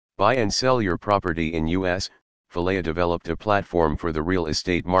Buy and sell your property in U.S., Falea developed a platform for the real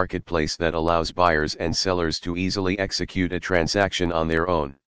estate marketplace that allows buyers and sellers to easily execute a transaction on their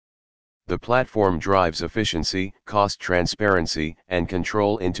own. The platform drives efficiency, cost transparency, and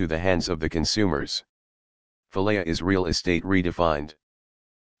control into the hands of the consumers. Falea is real estate redefined.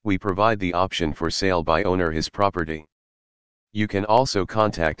 We provide the option for sale by owner his property. You can also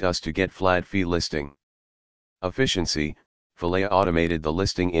contact us to get flat fee listing. Efficiency, Falea automated the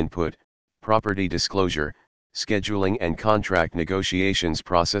listing input, property disclosure, scheduling and contract negotiations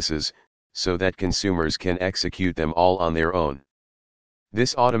processes, so that consumers can execute them all on their own.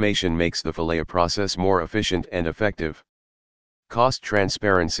 This automation makes the Falea process more efficient and effective. Cost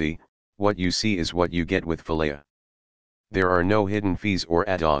transparency, what you see is what you get with Falea. There are no hidden fees or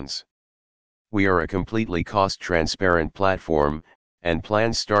add-ons. We are a completely cost-transparent platform, and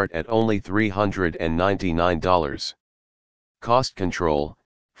plans start at only $399. Cost control,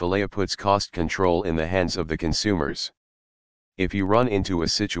 Falea puts cost control in the hands of the consumers. If you run into a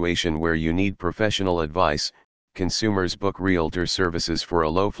situation where you need professional advice, consumers book realtor services for a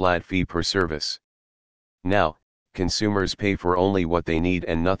low flat fee per service. Now, consumers pay for only what they need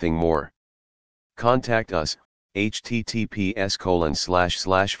and nothing more. Contact us,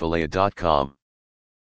 https://falea.com.